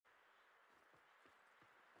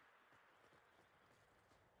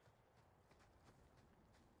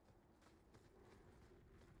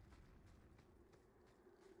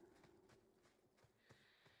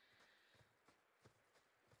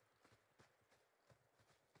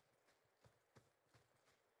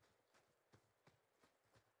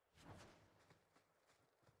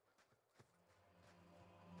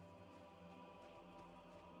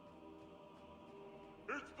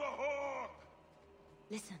Towards the hawk!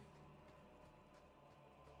 Listen.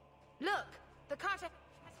 Look! The carter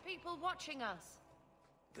has people watching us.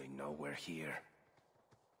 They know we're here.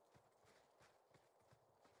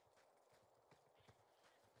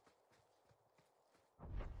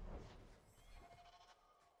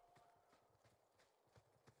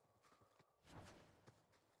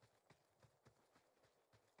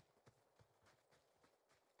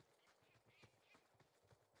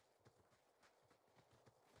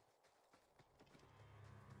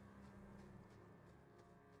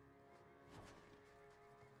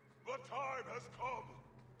 The time has come!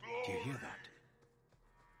 Glory! Do you hear that?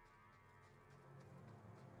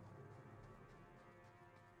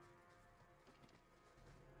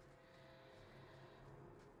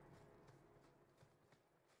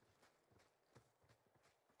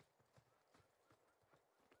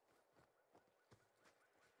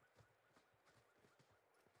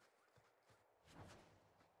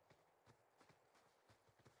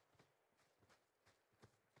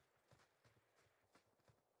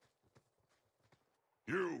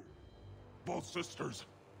 You, both sisters,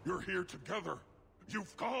 you're here together.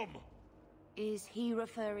 You've come! Is he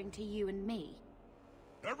referring to you and me?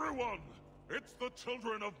 Everyone! It's the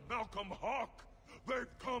children of Malcolm Hawk!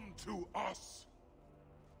 They've come to us!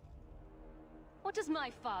 What does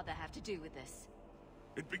my father have to do with this?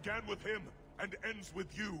 It began with him, and ends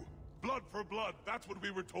with you. Blood for blood, that's what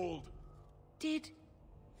we were told. Did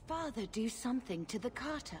Father do something to the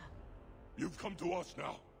carter? You've come to us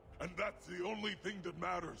now, and that's the only thing that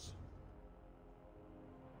matters.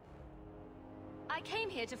 I came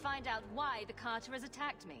here to find out why the carter has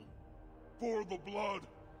attacked me. For the blood,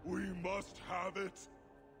 we must have it.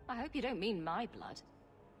 I hope you don't mean my blood.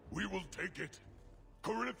 We will take it.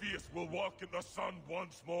 Corypheus will walk in the sun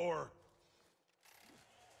once more.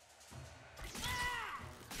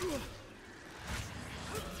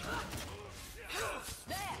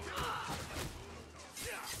 There!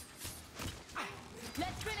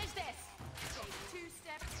 Let's finish this! Take 2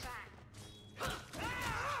 steps back.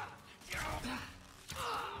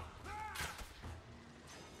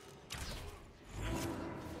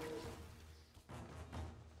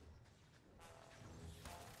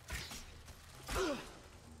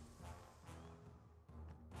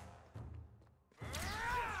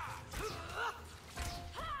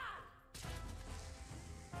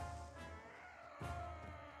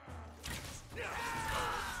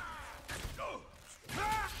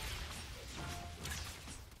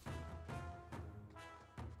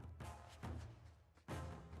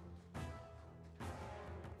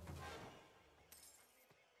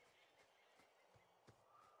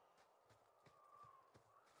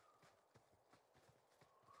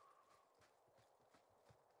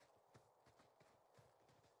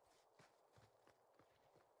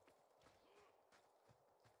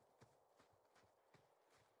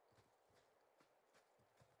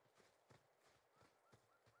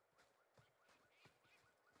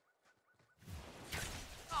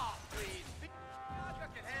 Oh, please. Naga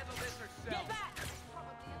can handle this herself. Get back!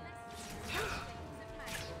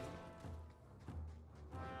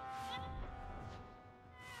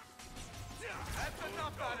 That's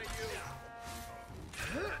enough out of you.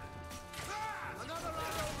 Another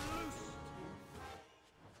auto loose.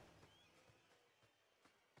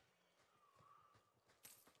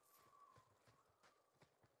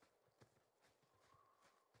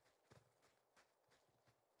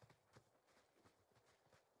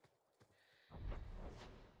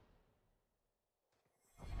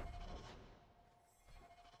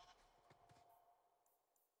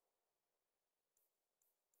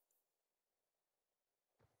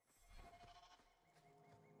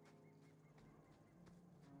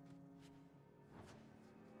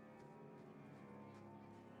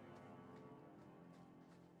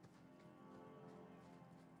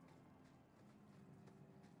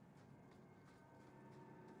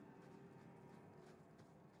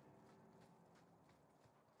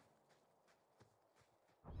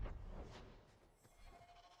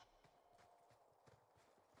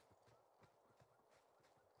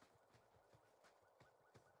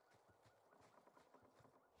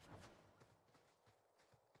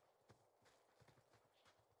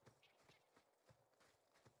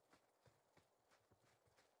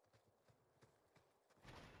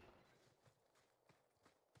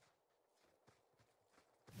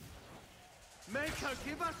 Maker,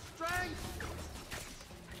 give us strength!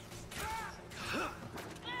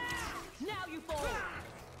 Now you fall!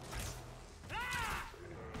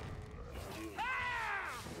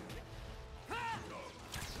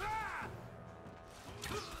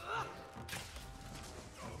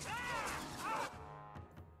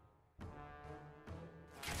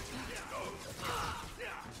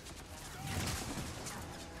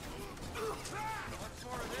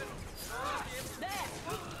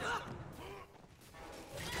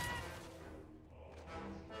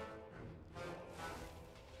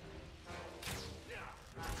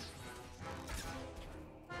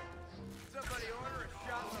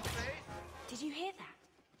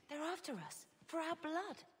 after us, for our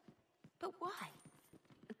blood. But why?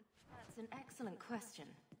 That's an excellent question.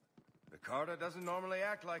 The Carta doesn't normally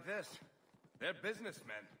act like this. They're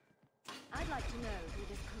businessmen. I'd like to know who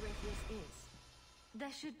this Corypheus is.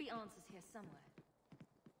 There should be answers here somewhere.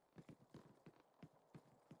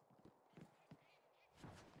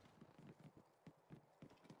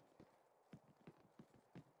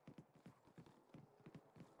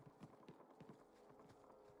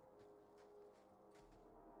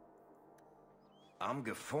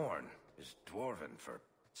 Amgaforn is Dwarven for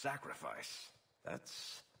sacrifice.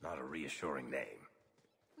 That's not a reassuring name.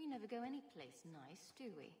 We never go any place nice, do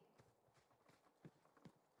we?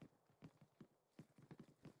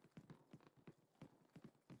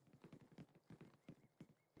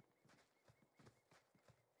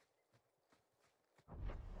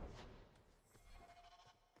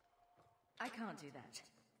 I can't do that.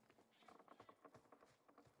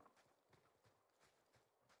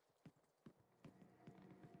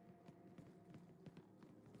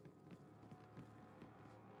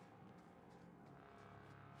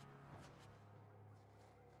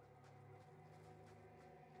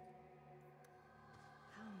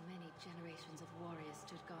 How many generations of warriors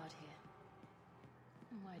stood guard here?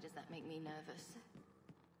 Why does that make me nervous?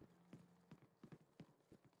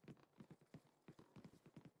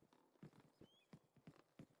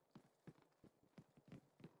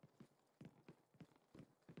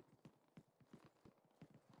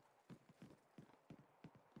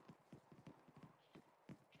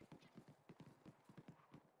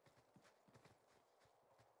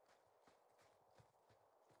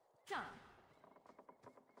 Done.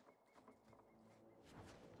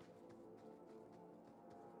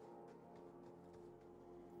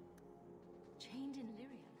 Chained in Lyrian?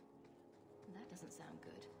 That doesn't sound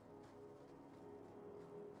good.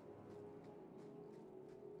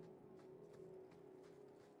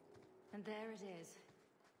 And there it is.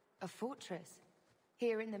 A fortress.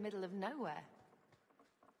 Here in the middle of nowhere.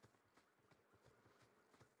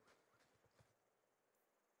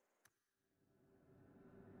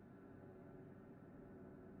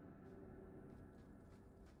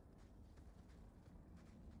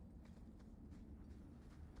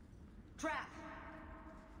 Trap!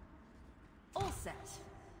 All set.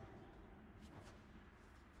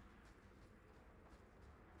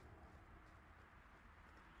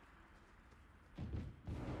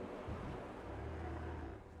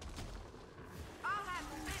 I'll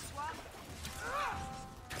handle this one.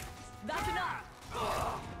 That's enough!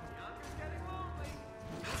 Younger's getting lonely.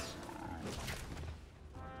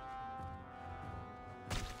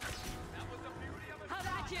 That was the beauty of a How shot.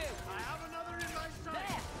 about you? I have another in my sight.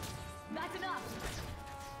 There! That's enough!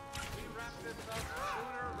 We wrap this up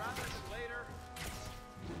sooner rather than later.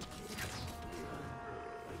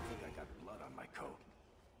 I think I got blood on my coat.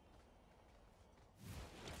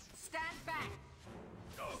 Stand back!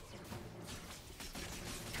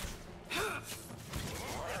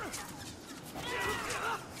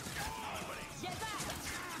 Get back!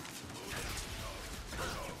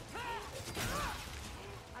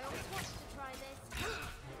 I always wanted to try this.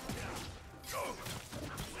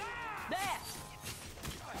 There!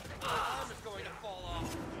 My arm is going to fall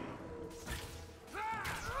off.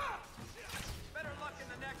 Better luck in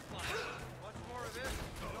the next one. Much more of this,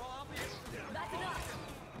 and all I'll be able to do is That's enough!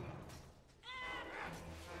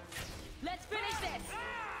 Let's finish this!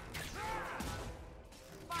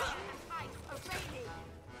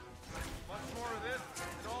 much more of this,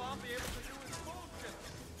 and all I'll be able to do is bullshit.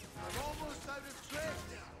 I'm almost out of tricks.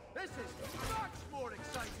 This is much more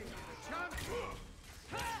exciting than the champ.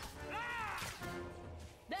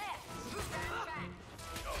 There! Stand back!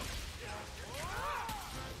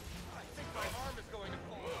 I think my arm is going to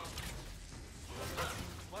fall off.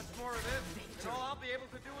 Much more of this, and all I'll be able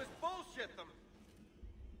to do is bullshit them.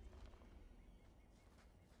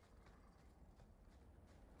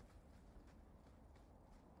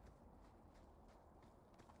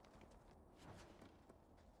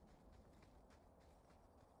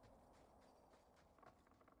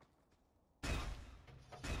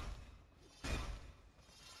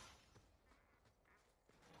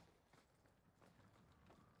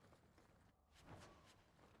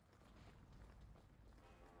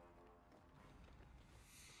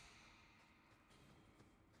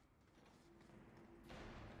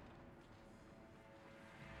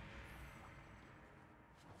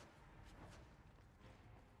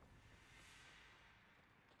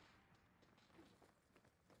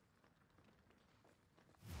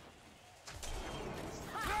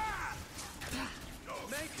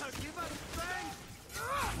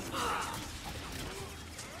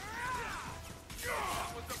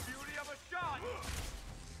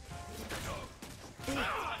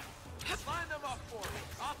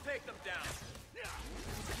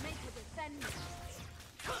 defend me.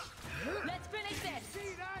 Let's finish this!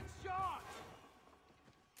 See that shot?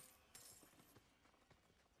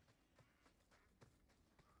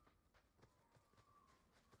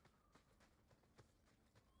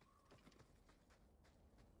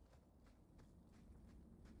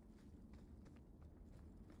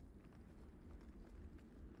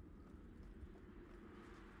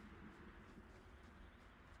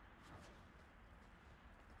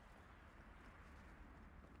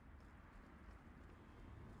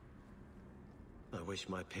 I wish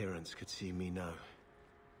my parents could see me now.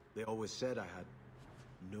 They always said I had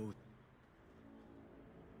no...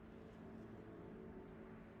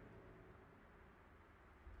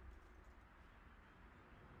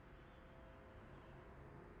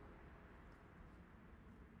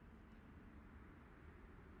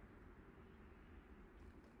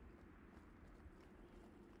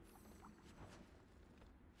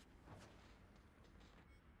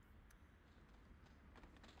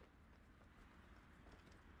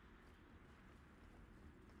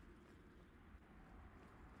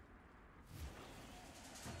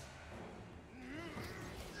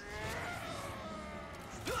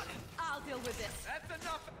 I'll deal with this. That's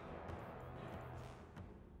enough!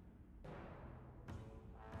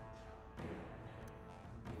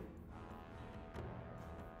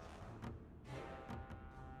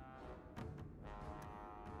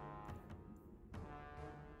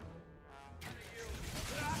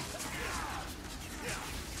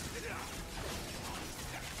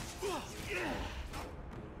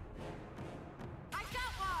 I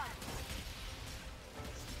got one!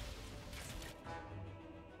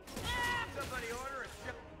 Somebody order a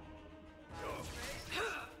ship.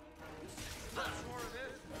 Much more of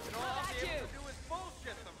this, and all I'll be able to do is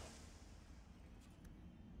bullshit them.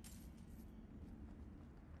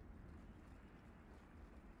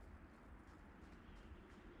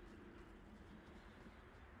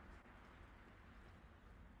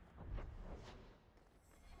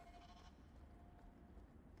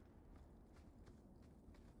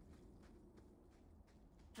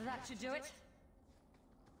 That should do it.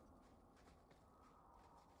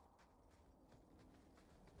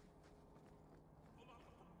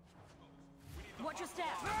 Watch your step.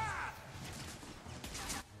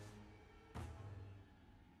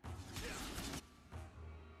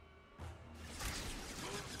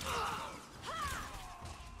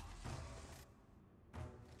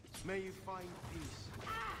 May you find peace.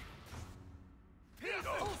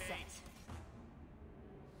 All set.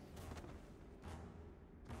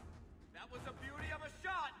 That was a beauty of a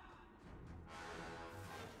shot!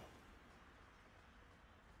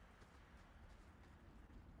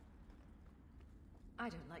 I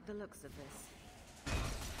don't like the looks of this.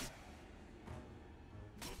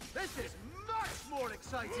 This is much more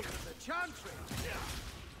exciting than the Chantry!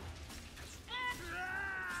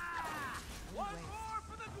 One more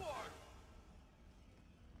for the dwarf!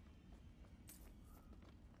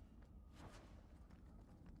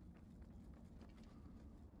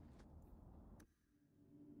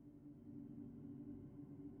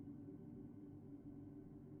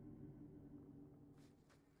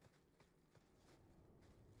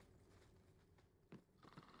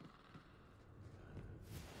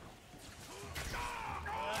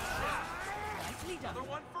 Nicely done. Another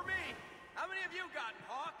one for me! How many have you gotten,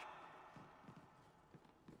 Hawk?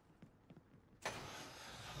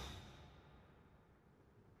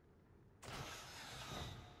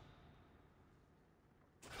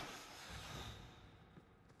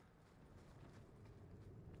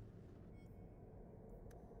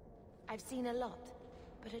 I've seen a lot,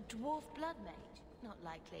 but a dwarf blood mage? Not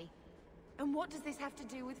likely. And what does this have to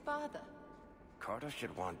do with father? Carter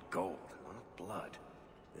should want gold, not blood.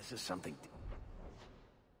 This is something different.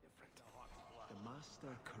 The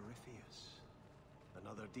Master Corypheus.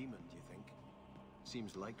 Another demon, do you think?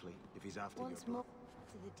 Seems likely, if he's after Once your more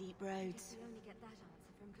to the deep roads. We only get that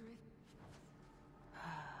answer from Corypheus.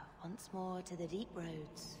 Once more to the deep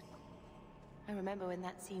roads. I remember when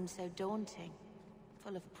that seemed so daunting,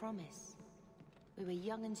 full of promise. We were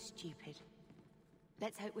young and stupid.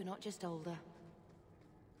 Let's hope we're not just older.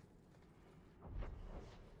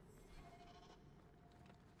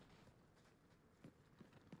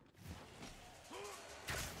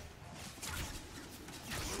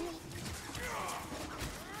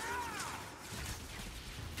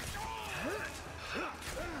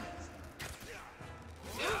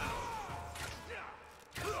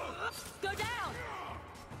 Go down!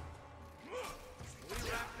 We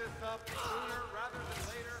wrap this up sooner rather than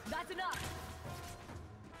later. That's enough!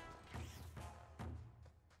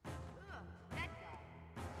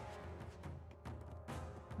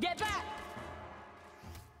 Get back!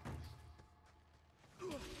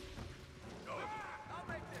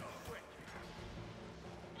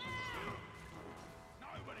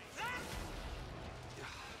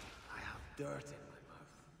 dirt in my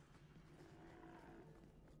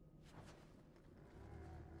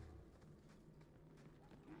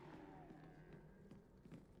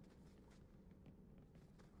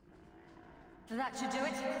mouth. That should do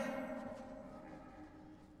it.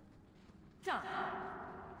 Done.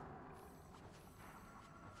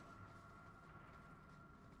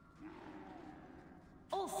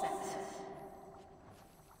 All set.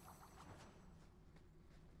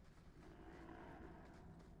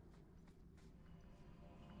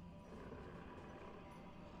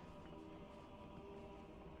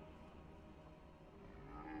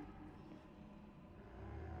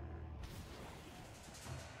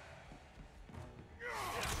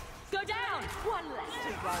 Go down! One less to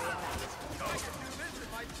worry about. I can do this in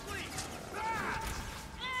my sleep!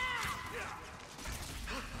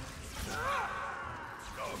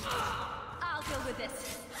 I'll deal with this.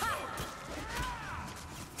 Ha!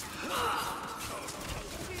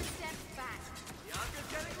 2 steps back. Bianca's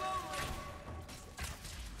getting lonely!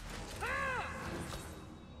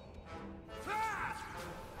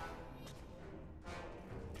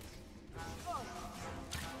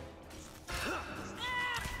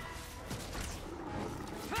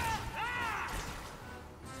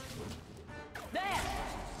 There!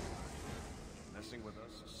 Messing with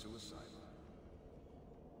us is suicidal.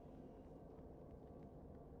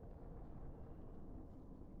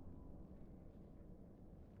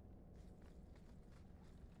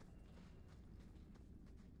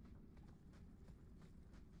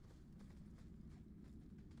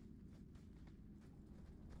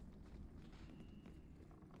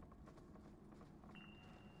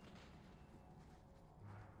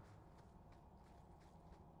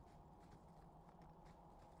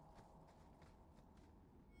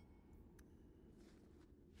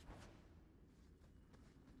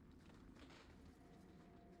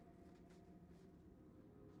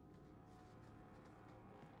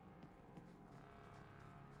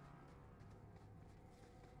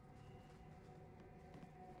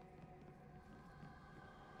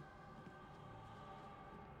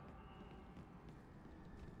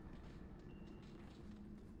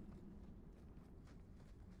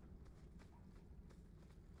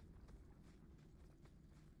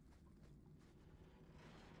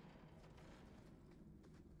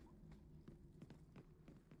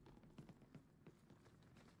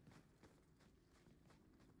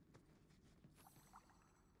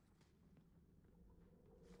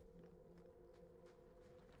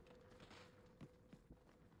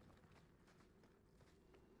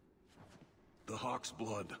 The Hawk's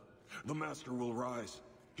blood. The Master will rise.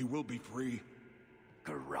 He will be free.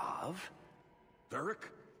 Garav? Varric?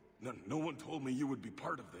 No one told me you would be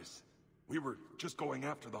part of this. We were just going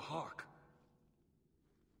after the Hawk.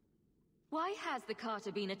 Why has the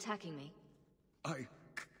Carter been attacking me? I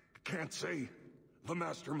can't say. The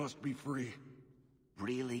Master must be free.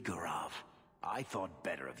 Really, Garav? I thought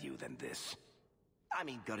better of you than this. I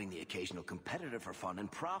mean, gutting the occasional competitor for fun and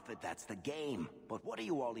profit, that's the game. But what are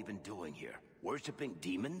you all even doing here? Worshipping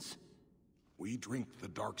demons? We drink the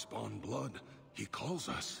Darkspawn blood. He calls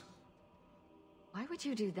us. Why would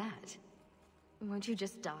you do that? Won't you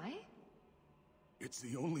just die? It's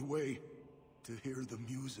the only way to hear the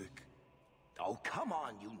music. Oh, come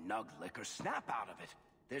on, you nug licker. Snap out of it.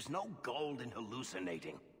 There's no gold in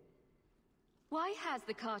hallucinating. Why has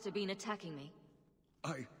the Carter been attacking me?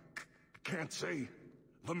 I can't say.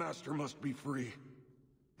 The Master must be free.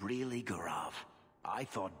 Really, Garav? I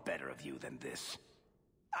thought better of you than this.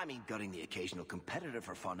 I mean, gutting the occasional competitor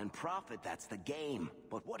for fun and profit, that's the game.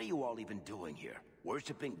 But what are you all even doing here?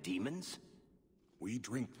 Worshipping demons? We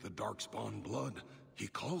drink the Darkspawn blood. He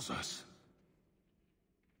calls us.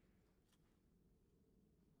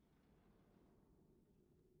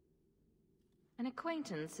 An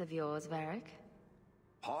acquaintance of yours, Varric?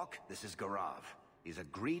 Hawk, this is Garav. He's a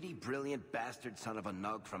greedy, brilliant bastard son of a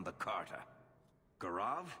nug from the Carter.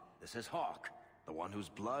 Garav, this is Hawk. The one whose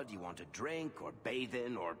blood you want to drink, or bathe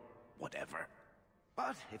in, or whatever.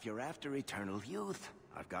 But if you're after eternal youth,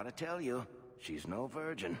 I've got to tell you, she's no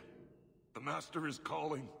virgin. The Master is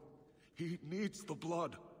calling. He needs the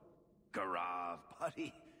blood. Garav,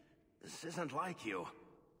 buddy, this isn't like you.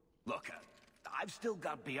 Look, I've still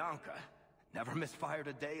got Bianca. Never misfired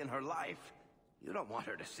a day in her life. You don't want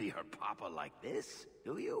her to see her papa like this,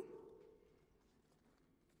 do you?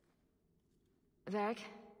 Varric,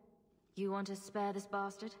 you want to spare this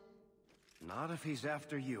bastard? Not if he's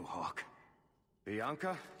after you, Hawk.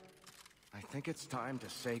 Bianca, I think it's time to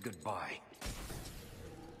say goodbye.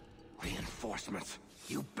 Reinforcements,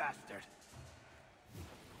 you bastard!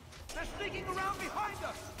 They're sneaking around behind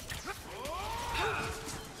us!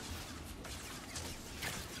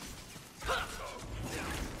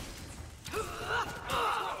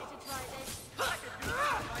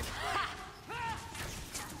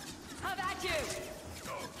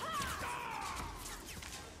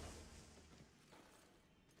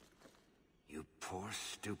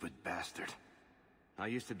 stupid bastard. I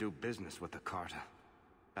used to do business with the Carta,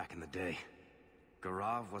 back in the day.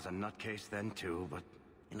 Garav was a nutcase then too, but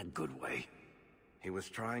in a good way. He was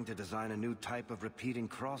trying to design a new type of repeating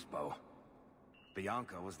crossbow.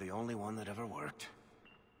 Bianca was the only one that ever worked.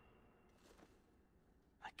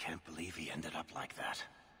 I can't believe he ended up like that.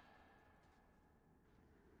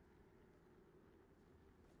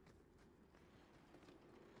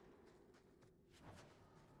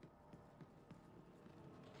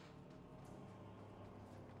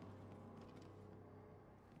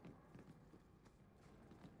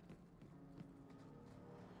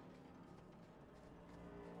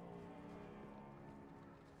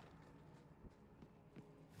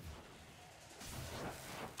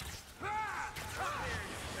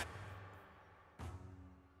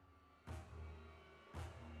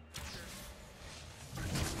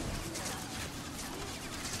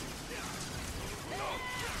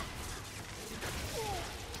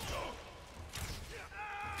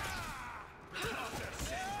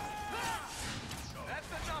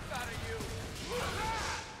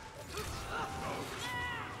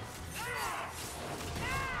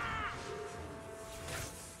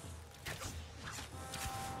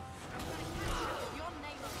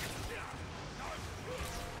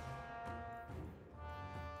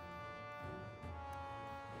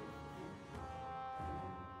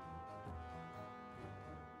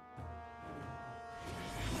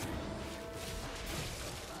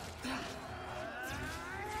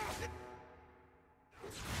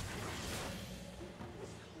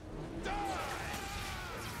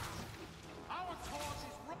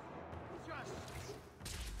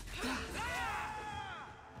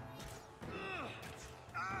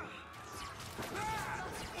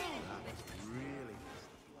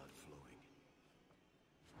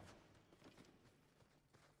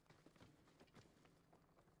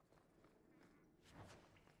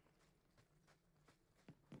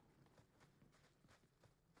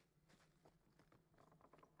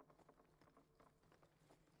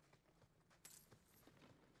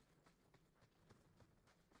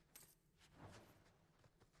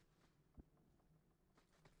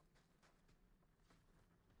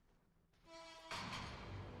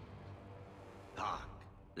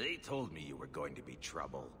 They told me you were going to be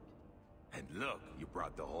trouble. And look, you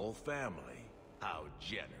brought the whole family. How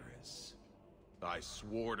generous. I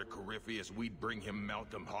swore to Corypheus we'd bring him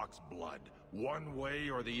Malcolm Hawk's blood, one way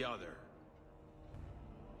or the other.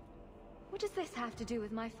 What does this have to do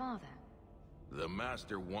with my father? The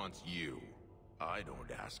Master wants you. I don't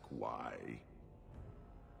ask why.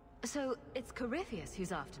 So, it's Corypheus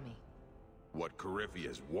who's after me? What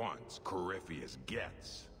Corypheus wants, Corypheus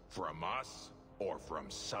gets. From us, or from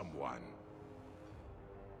someone.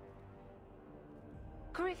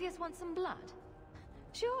 Corypheus wants some blood?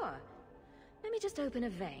 Sure. Let me just open a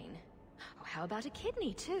vein. Oh, how about a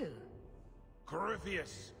kidney, too?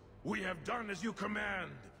 Corypheus, we have done as you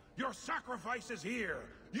command. Your sacrifice is here.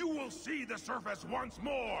 You will see the surface once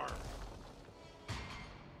more.